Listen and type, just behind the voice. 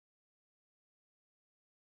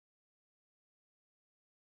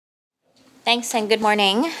Thanks and good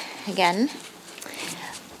morning again.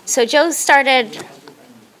 So Joe started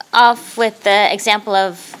off with the example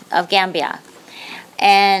of Gambia.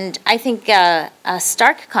 And I think a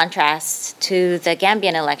stark contrast to the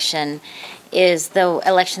Gambian election is the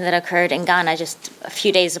election that occurred in Ghana just a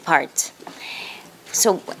few days apart.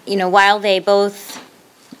 So, while they both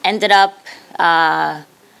ended up, I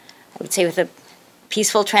would say, with a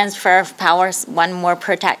peaceful transfer of power, one more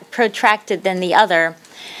protracted than the other,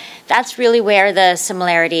 that's really where the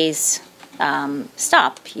similarities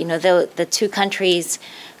stop. The two countries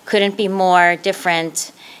couldn't be more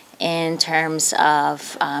different in terms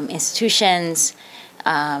of institutions,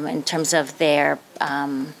 in terms of their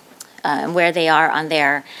where they are on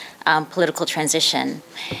their political transition.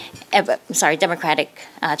 Democratic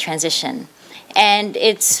transition. And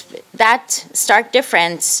it's that stark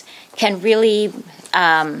difference can really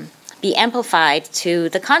be amplified to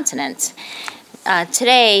the continent.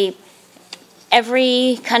 Today,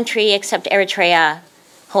 every country except Eritrea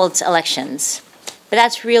holds elections, but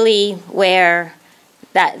that's really where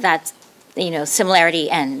that similarity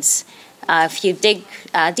ends. If you dig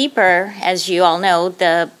deeper, as you all know,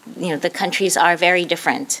 the countries are very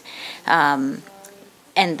different, and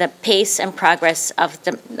the pace and progress of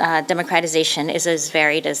democratization is as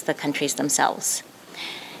varied as the countries themselves.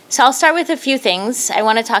 So I'll start with a few things. I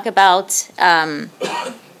want to talk about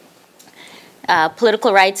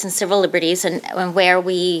political rights and civil liberties, and where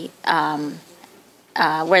the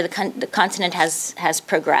continent has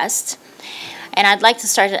progressed. And I'd like to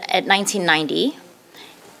start at 1990.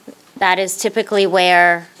 That is typically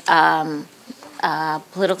where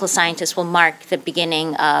political scientists will mark the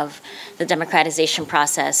beginning of the democratization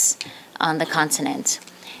process on the continent.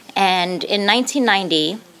 And in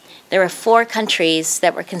 1990, there were 4 countries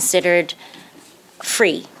that were considered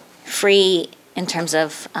free in terms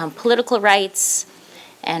of political rights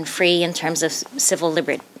and free in terms of civil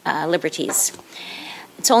liberties.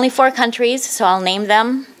 It's only 4 countries, so I'll name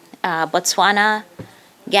them: Botswana,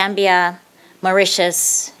 Gambia,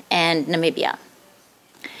 Mauritius, and Namibia.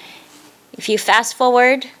 If you fast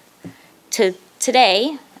forward to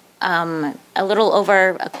today, a little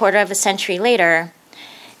over a quarter of a century later,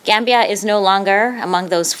 Gambia is no longer among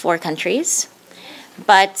those 4 countries,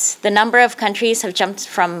 but the number of countries have jumped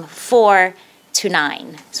from 4 to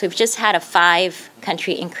 9. So we've just had a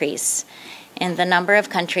 5-country increase in the number of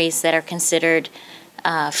countries that are considered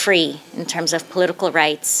free in terms of political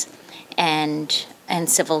rights and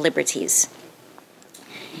civil liberties.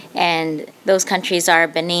 And those countries are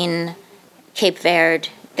Benin, Cape Verde,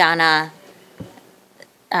 Ghana,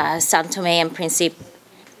 São Tomé and Príncipe,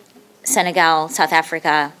 Senegal, South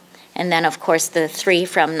Africa, and then, of course, the 3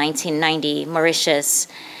 from 1990, Mauritius,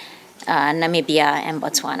 Namibia, and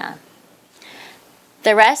Botswana.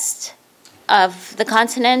 The rest of the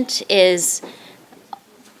continent is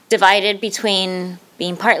divided between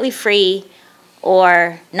being partly free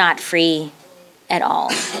or not free at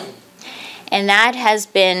all. And that has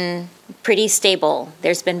been pretty stable.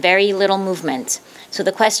 There's been very little movement. So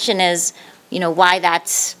the question is, why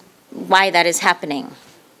that is happening.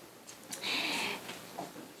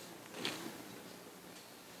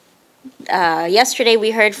 Yesterday we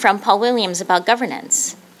heard from Paul Williams about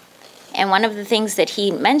governance. And one of the things that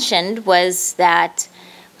he mentioned was that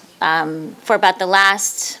for about the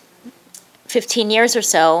last 15 years or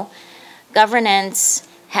so, governance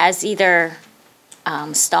has either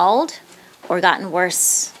stalled or gotten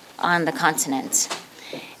worse on the continent.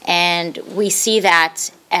 And we see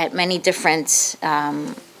that at many different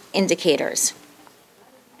indicators.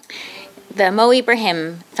 The Mo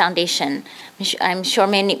Ibrahim Foundation, I'm sure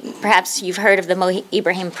perhaps you've heard of the Mo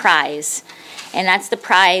Ibrahim Prize, and that's the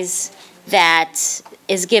prize that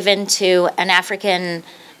is given to an African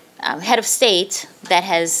head of state that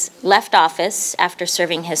has left office after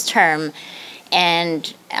serving his term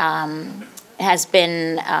and has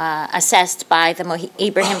been assessed by the Mo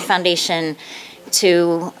Ibrahim Foundation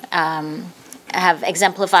to have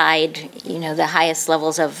exemplified, the highest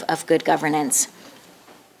levels of good governance.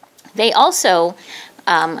 They also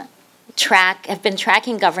have been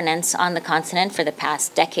tracking governance on the continent for the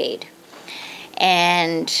past decade,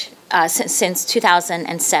 and since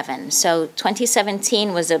 2007. So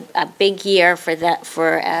 2017 was a big year for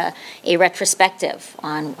a retrospective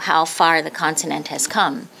on how far the continent has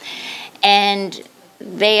come. And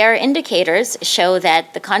their indicators show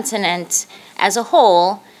that the continent as a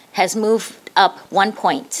whole has moved up 1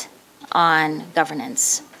 point on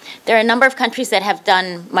governance. There are a number of countries that have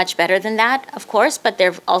done much better than that, of course, but there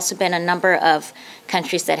have also been a number of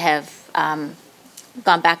countries that have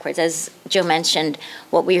gone backwards. As Joe mentioned,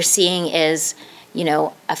 what we are seeing is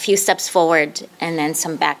a few steps forward and then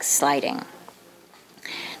some backsliding.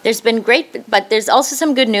 There's been great, but there's also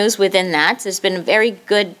some good news within that. There's been a very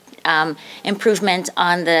good improvement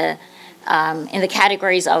on in the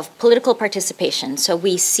categories of political participation. So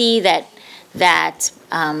we see that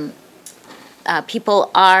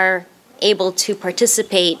people are able to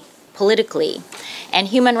participate politically, and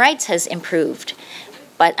human rights has improved.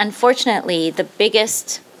 But unfortunately, the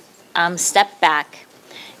biggest step back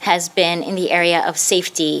has been in the area of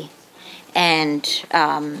safety and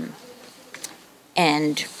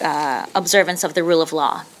observance of the rule of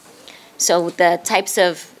law. So the types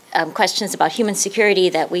of questions about human security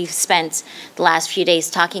that we've spent the last few days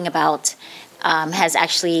talking about has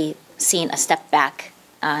actually seen a step back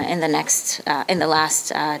in the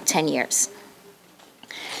last 10 years.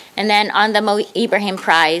 And then on the Mo Ibrahim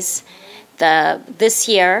Prize, this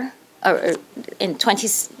year, or in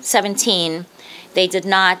 2017, they did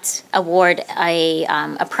not award a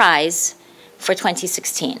prize for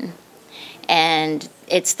 2016. And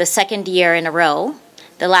it's the second year in a row.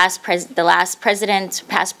 The last past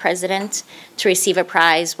president to receive a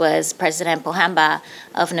prize was President Pohamba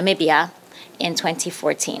of Namibia in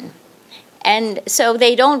 2014. And so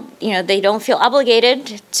they don't feel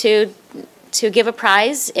obligated to give a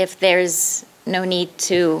prize if there's no need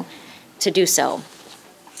to do so.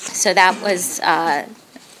 So that was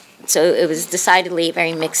it was decidedly a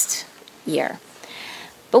very mixed year.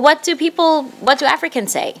 But what do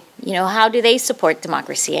Africans say? How do they support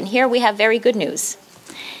democracy? And here we have very good news.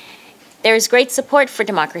 There is great support for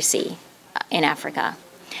democracy in Africa.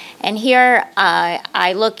 And here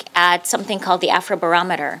I look at something called the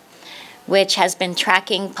Afrobarometer, which has been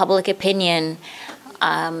tracking public opinion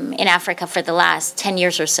in Africa for the last 10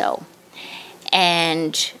 years or so.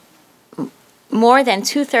 And more than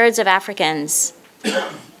 2/3 of Africans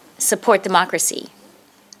support democracy.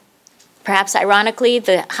 Perhaps ironically,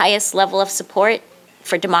 the highest level of support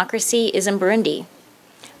for democracy is in Burundi,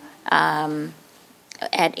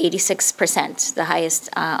 at 86%, the highest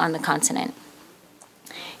on the continent.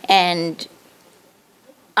 And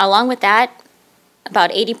along with that,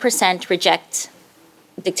 about 80% reject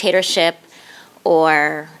dictatorship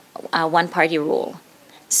or one-party rule.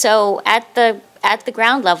 So at the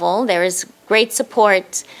ground level, there is great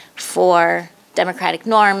support for democratic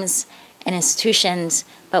norms and institutions,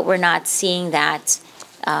 but we're not seeing that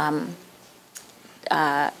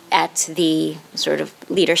at the sort of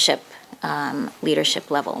leadership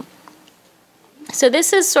level. So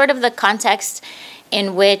this is sort of the context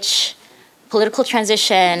in which political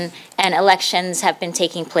transition and elections have been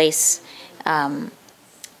taking place on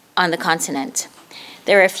the continent.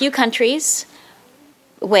 There are a few countries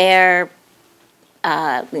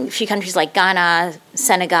like Ghana,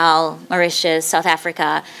 Senegal, Mauritius, South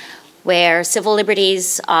Africa, where civil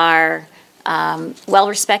liberties are well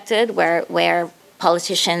respected, where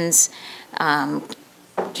politicians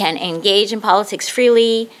can engage in politics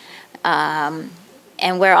freely, and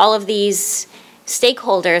where all of these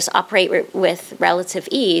stakeholders operate with relative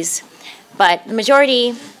ease. But the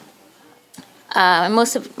majority,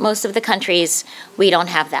 most of the countries, we don't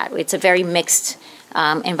have that. It's a very mixed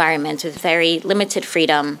environment with very limited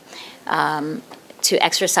freedom to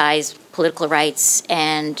exercise political rights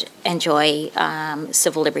and enjoy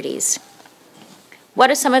civil liberties. What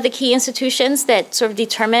are some of the key institutions that sort of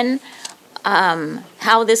determine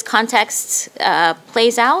how this context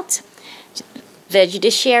plays out? The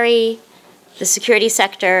judiciary, the security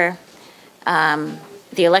sector,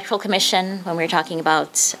 the Electoral Commission, when we're talking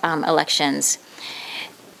about elections.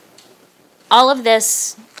 All of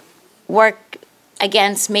this work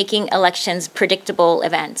against making elections predictable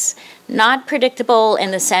events. Not predictable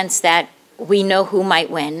in the sense that we know who might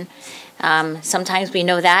win. Sometimes we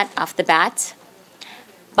know that off the bat.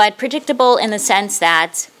 But predictable in the sense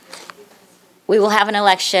that we will have an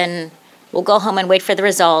election, we'll go home and wait for the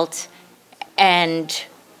result, and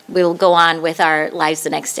we'll go on with our lives the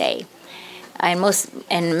next day.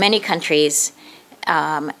 In many countries,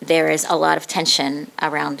 there is a lot of tension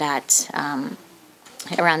around that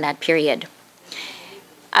period.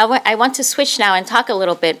 I want to switch now and talk a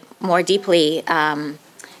little bit more deeply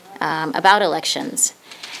about elections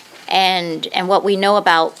and what we know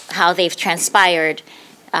about how they've transpired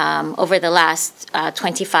over the last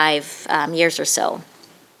 25 years or so.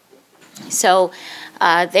 So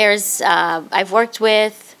I've worked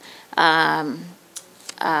with a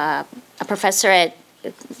professor at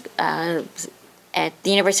the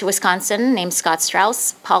University of Wisconsin named Scott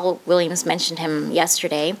Strauss. Paul Williams mentioned him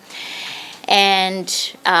yesterday. And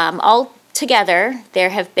altogether, there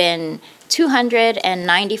have been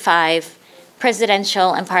 295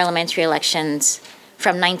 presidential and parliamentary elections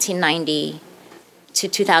from 1990 to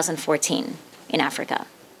 2014 in Africa.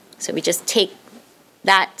 So we just take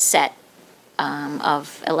that set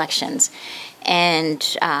of elections. And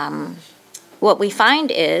what we find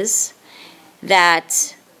is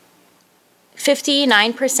that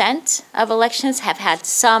 59% of elections have had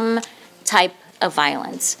some type of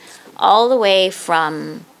violence, all the way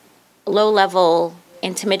from low-level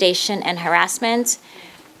intimidation and harassment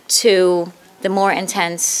to the more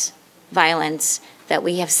intense violence that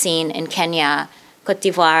we have seen in Kenya, Cote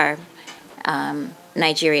d'Ivoire,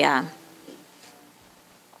 Nigeria.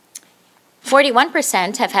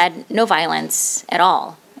 41% have had no violence at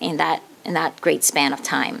all in that great span of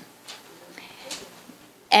time.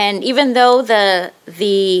 And even though the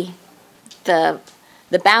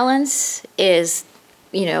balance is,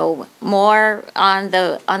 more on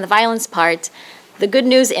the violence part, the good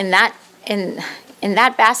news in that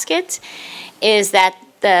basket is that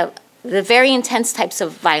the very intense types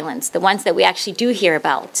of violence, the ones that we actually do hear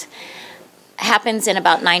about, happens in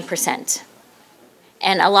about 9%.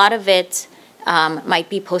 And a lot of it might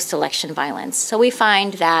be post-election violence. So we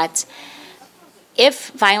find that if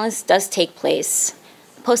violence does take place,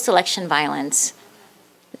 post-election violence,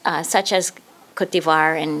 such as Cote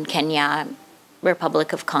d'Ivoire and Kenya,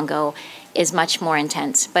 Republic of Congo, is much more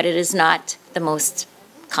intense, but it is not the most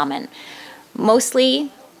common.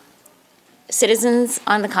 Mostly, citizens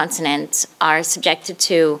on the continent are subjected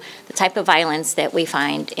to the type of violence that we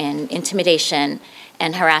find in intimidation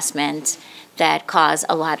and harassment that cause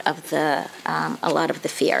a lot of the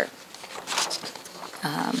fear.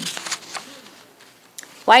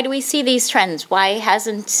 Why do we see these trends? Why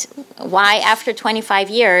after 25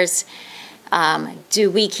 years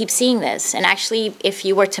do we keep seeing this? And actually, if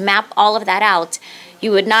you were to map all of that out,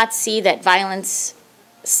 you would not see that violence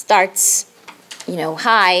starts,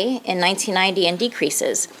 high in 1990 and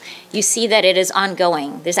decreases. You see that it is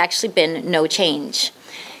ongoing. There's actually been no change.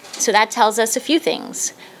 So that tells us a few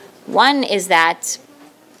things. One is that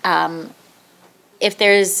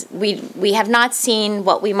we have not seen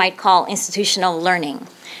what we might call institutional learning.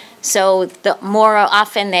 So the more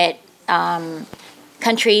often that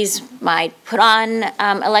countries might put on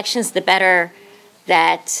elections, the better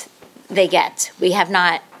that they get. We have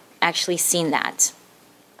not actually seen that.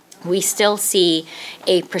 We still see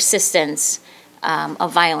a persistence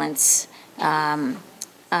of violence on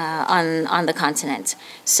the continent.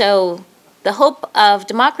 So the hope of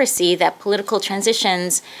democracy that political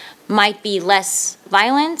transitions might be less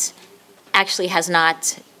violent actually has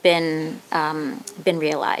not been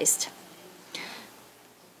realized.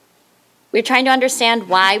 We're trying to understand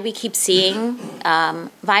why we keep seeing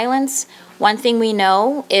violence. One thing we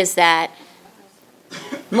know is that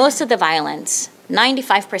most of the violence,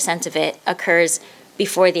 95% of it, occurs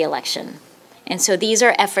before the election. And so these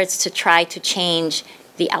are efforts to try to change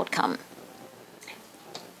the outcome.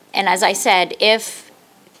 And as I said, if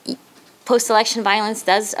post-election violence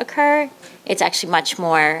does occur, it's actually much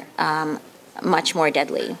more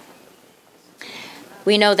deadly.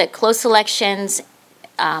 We know that close elections,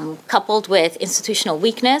 coupled with institutional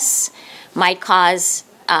weakness, might cause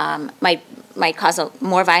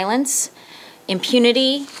more violence.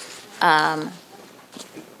 Impunity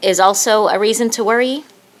is also a reason to worry.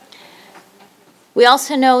 We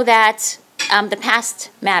also know that the past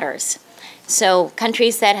matters. So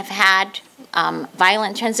countries that have had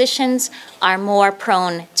violent transitions are more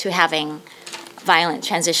prone to having violent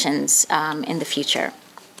transitions in the future.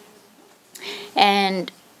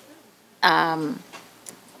 And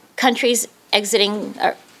countries exiting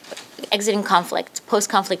conflict,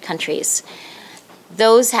 post-conflict countries,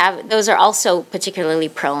 those are also particularly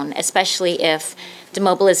prone, especially if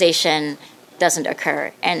demobilization doesn't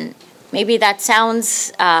occur. And maybe that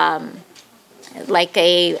sounds like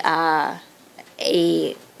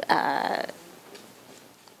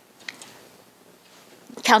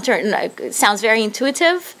sounds very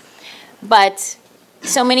intuitive, but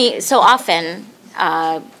so often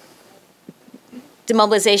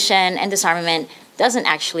demobilization and disarmament doesn't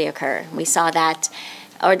actually occur. We saw that,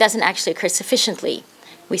 or doesn't actually occur sufficiently.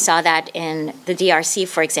 We saw that in the DRC,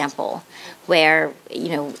 for example, where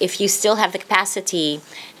if you still have the capacity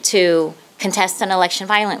to contest an election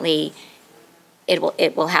violently, it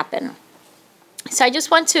will happen. So I just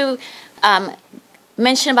want to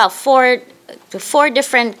mention about four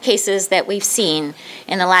different cases that we've seen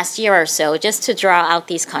in the last year or so, just to draw out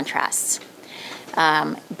these contrasts.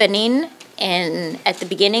 Benin, at the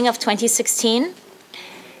beginning of 2016,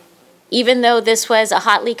 even though this was a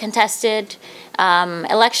hotly contested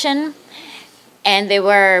election, and there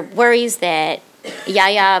were worries that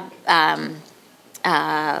Yahya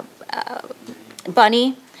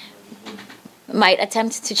Bunny might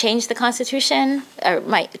attempt to change the Constitution, or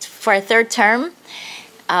might for a third term.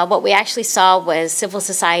 What we actually saw was civil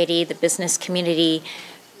society, the business community,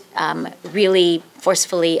 really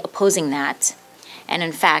forcefully opposing that. And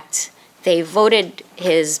in fact, they voted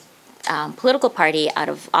his political party out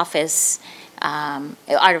of office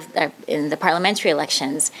in the parliamentary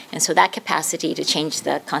elections. And so that capacity to change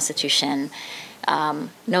the Constitution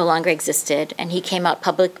no longer existed. And he came out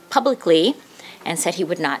publicly and said he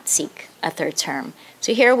would not seek a third term.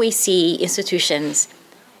 So here we see institutions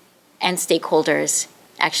and stakeholders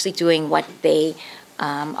actually doing what they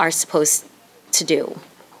are supposed to do.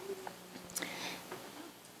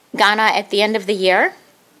 Ghana, at the end of the year,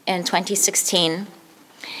 in 2016,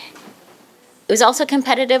 it was also a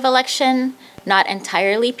competitive election, not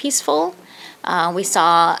entirely peaceful. We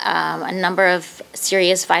saw a number of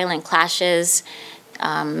serious violent clashes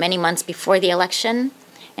many months before the election,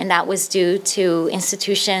 and that was due to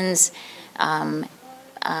institutions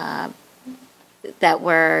that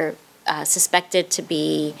were suspected to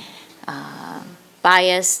be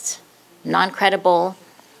biased, non-credible,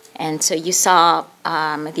 and so you saw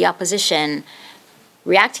the opposition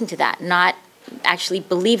reacting to that, not actually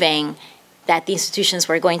believing that the institutions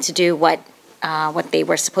were going to do what they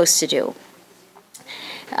were supposed to do.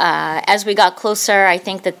 As we got closer, I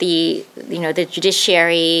think that the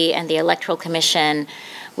judiciary and the Electoral Commission,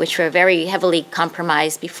 which were very heavily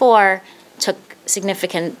compromised before, took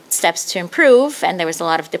significant steps to improve, and there was a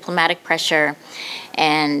lot of diplomatic pressure,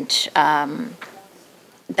 and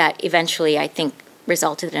that eventually, I think,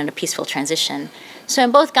 resulted in a peaceful transition. So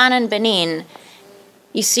in both Ghana and Benin,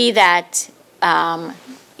 you see that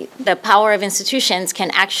the power of institutions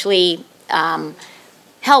can actually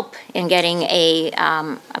help in getting a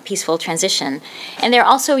peaceful transition. And they're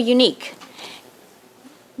also unique.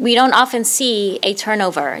 We don't often see a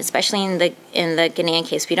turnover, especially in the Ghanaian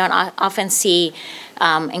case. We don't often see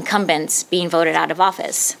incumbents being voted out of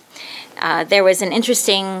office. There was an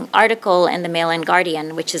interesting article in the Mail and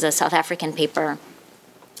Guardian, which is a South African paper,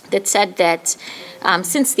 that said that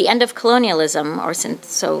since the end of colonialism, or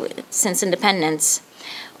since independence,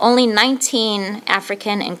 only 19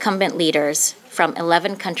 African incumbent leaders from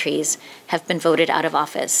 11 countries have been voted out of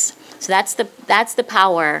office. So that's the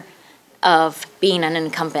power of being an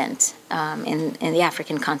incumbent in the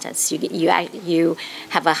African context. You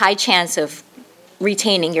have a high chance of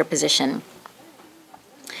retaining your position.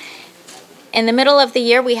 In the middle of the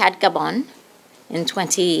year, we had Gabon in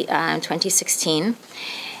 2016.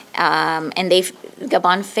 And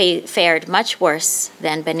Gabon fared much worse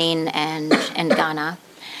than Benin and Ghana.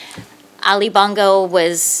 Ali Bongo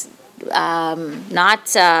was there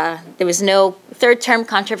was no third term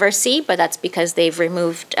controversy, but that's because they've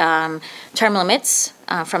removed term limits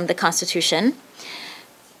from the Constitution.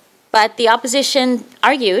 But the opposition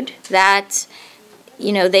argued that,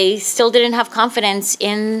 they still didn't have confidence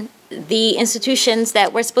in the institutions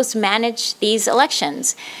that were supposed to manage these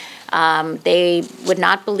elections. They would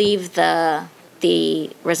not believe the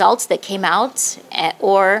results that came out,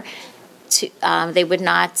 or they would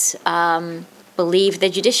not believe the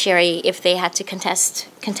judiciary if they had to contest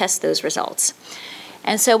those results.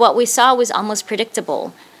 And so what we saw was almost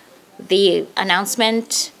predictable. The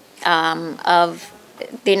announcement by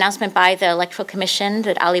the Electoral Commission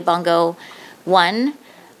that Ali Bongo won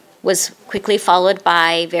was quickly followed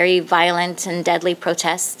by very violent and deadly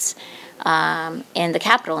protests in the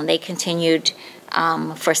capital, and they continued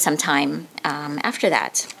for some time after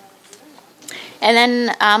that. And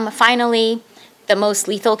then finally, the most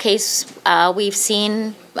lethal case we've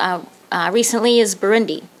seen recently is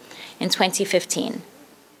Burundi in 2015.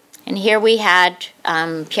 And here we had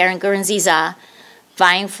Pierre Nkurunziza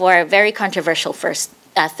vying for a very controversial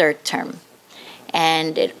third term.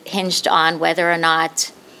 And it hinged on whether or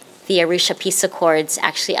not the Arusha Peace Accords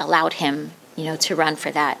actually allowed him, to run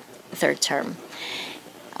for that third term.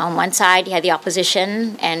 On one side, you had the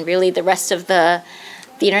opposition and really the rest of the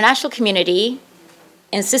international community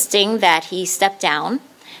insisting that he step down,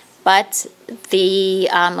 but the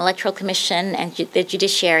Electoral Commission and the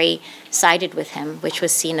judiciary sided with him, which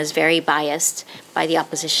was seen as very biased by the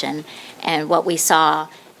opposition. And what we saw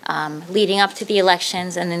leading up to the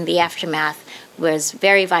elections and in the aftermath was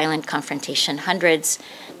very violent confrontation, hundreds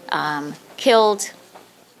killed,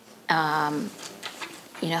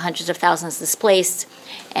 hundreds of thousands displaced,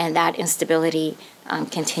 and that instability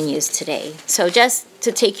continues today. So just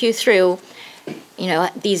to take you through,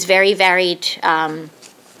 these very varied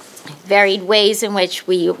ways in which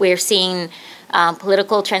we're seeing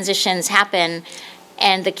political transitions happen,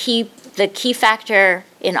 and the key factor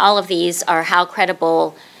in all of these are how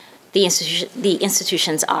credible the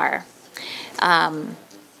institutions are.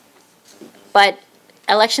 But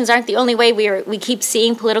elections aren't the only way. We keep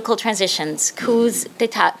seeing political transitions. Coup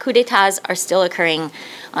d'etats are still occurring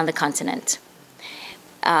on the continent.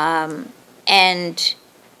 And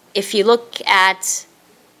if you look at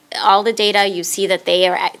all the data, you see that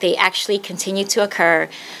they actually continue to occur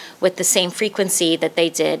with the same frequency that they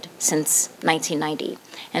did since 1990.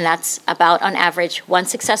 And that's about, on average, 1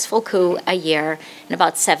 successful coup a year and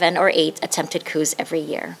about 7 or 8 attempted coups every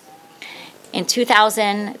year. In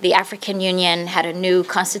 2000, the African Union had a new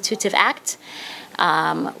constitutive act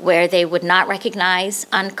where they would not recognize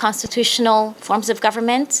unconstitutional forms of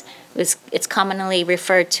government. It's commonly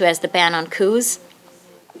referred to as the ban on coups.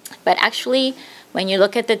 But actually, when you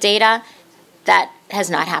look at the data, that has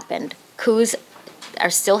not happened. Coups are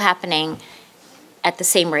still happening at the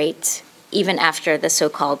same rate, even after the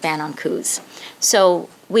so-called ban on coups. So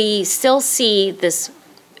we still see this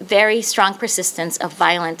very strong persistence of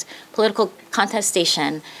violent political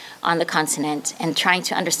contestation on the continent, and trying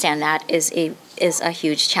to understand that is a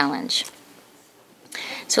huge challenge.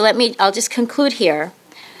 So I'll just conclude here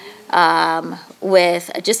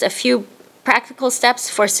with just a few practical steps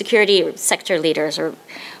for security sector leaders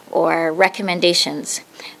or recommendations.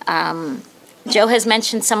 Joe has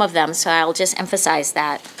mentioned some of them, so I'll just emphasize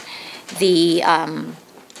that. The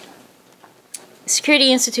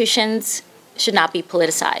security institutions should not be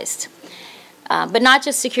politicized, but not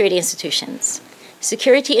just security institutions.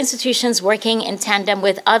 Security institutions working in tandem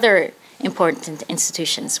with other important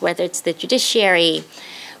institutions, whether it's the judiciary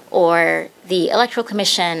or the Electoral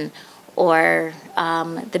Commission or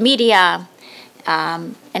the media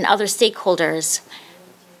and other stakeholders.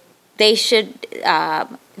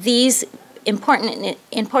 These important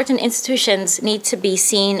institutions need to be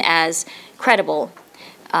seen as credible.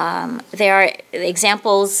 There are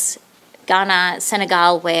examples, Ghana,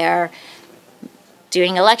 Senegal, where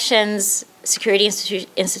during elections, security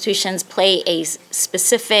institutions play a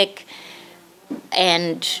specific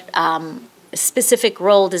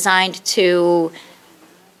role designed to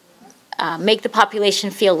make the population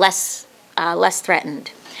feel less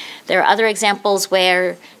threatened. There are other examples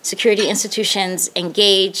where security institutions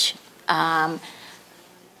engage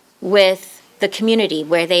with the community,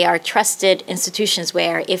 where they are trusted institutions,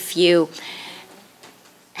 where if you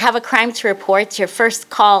have a crime to report, your first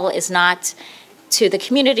call is not to the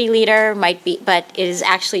community leader, but it is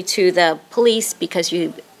actually to the police, because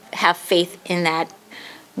you have faith in that,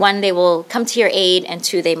 one, they will come to your aid, and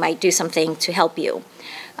two, they might do something to help you.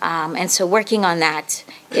 And so working on that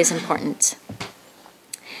is important.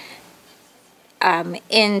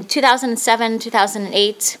 In 2007,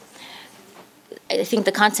 2008, I think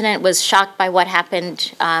the continent was shocked by what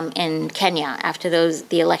happened in Kenya after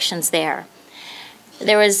the elections there.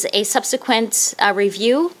 There was a subsequent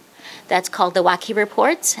review that's called the Waki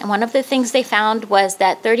Report, and one of the things they found was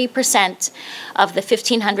that 30% of the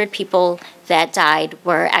 1,500 people that died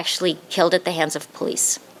were actually killed at the hands of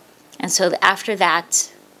police. And so after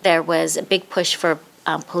that, there was a big push for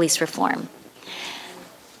police reform.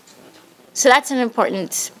 So that's an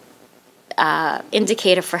important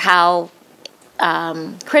indicator for how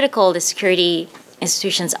critical the security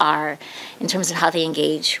institutions are in terms of how they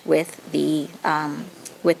engage with the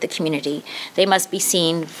community. They must be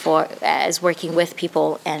seen as working with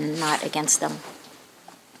people and not against them.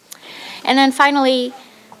 And then finally,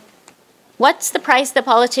 what's the price that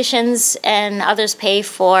politicians and others pay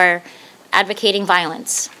for advocating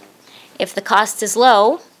violence? If the cost is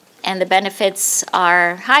low and the benefits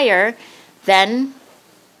are higher, then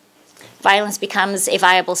violence becomes a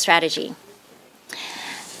viable strategy.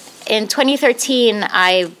 In 2013,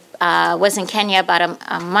 I was in Kenya about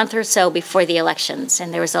a month or so before the elections,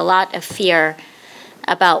 and there was a lot of fear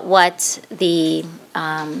about what the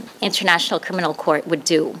International Criminal Court would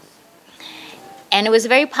do. And it was a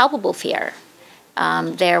very palpable fear.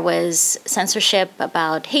 There was censorship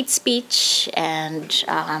about hate speech and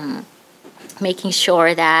making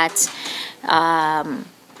sure that,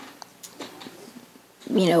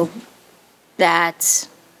 that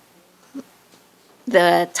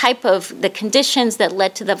the conditions that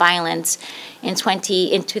led to the violence in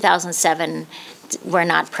 2007 were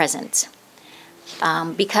not present,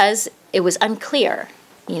 because it was unclear,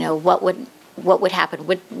 what would happen.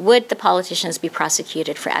 Would the politicians be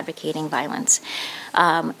prosecuted for advocating violence?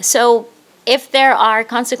 So if there are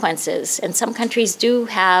consequences, and some countries do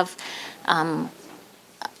have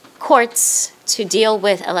courts to deal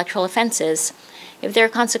with electoral offenses, if there are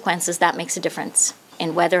consequences, that makes a difference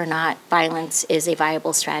in whether or not violence is a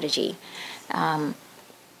viable strategy. And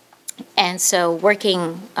so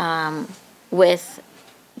working with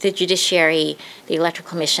the judiciary, the Electoral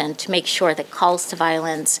Commission, to make sure that calls to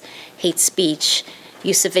violence, hate speech,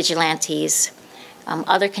 use of vigilantes,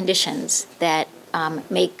 other conditions that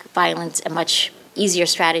make violence a much easier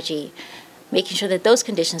strategy, making sure that those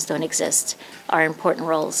conditions don't exist are important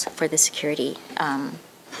roles for the security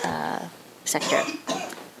sector.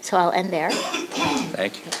 So I'll end there.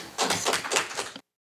 Thank you.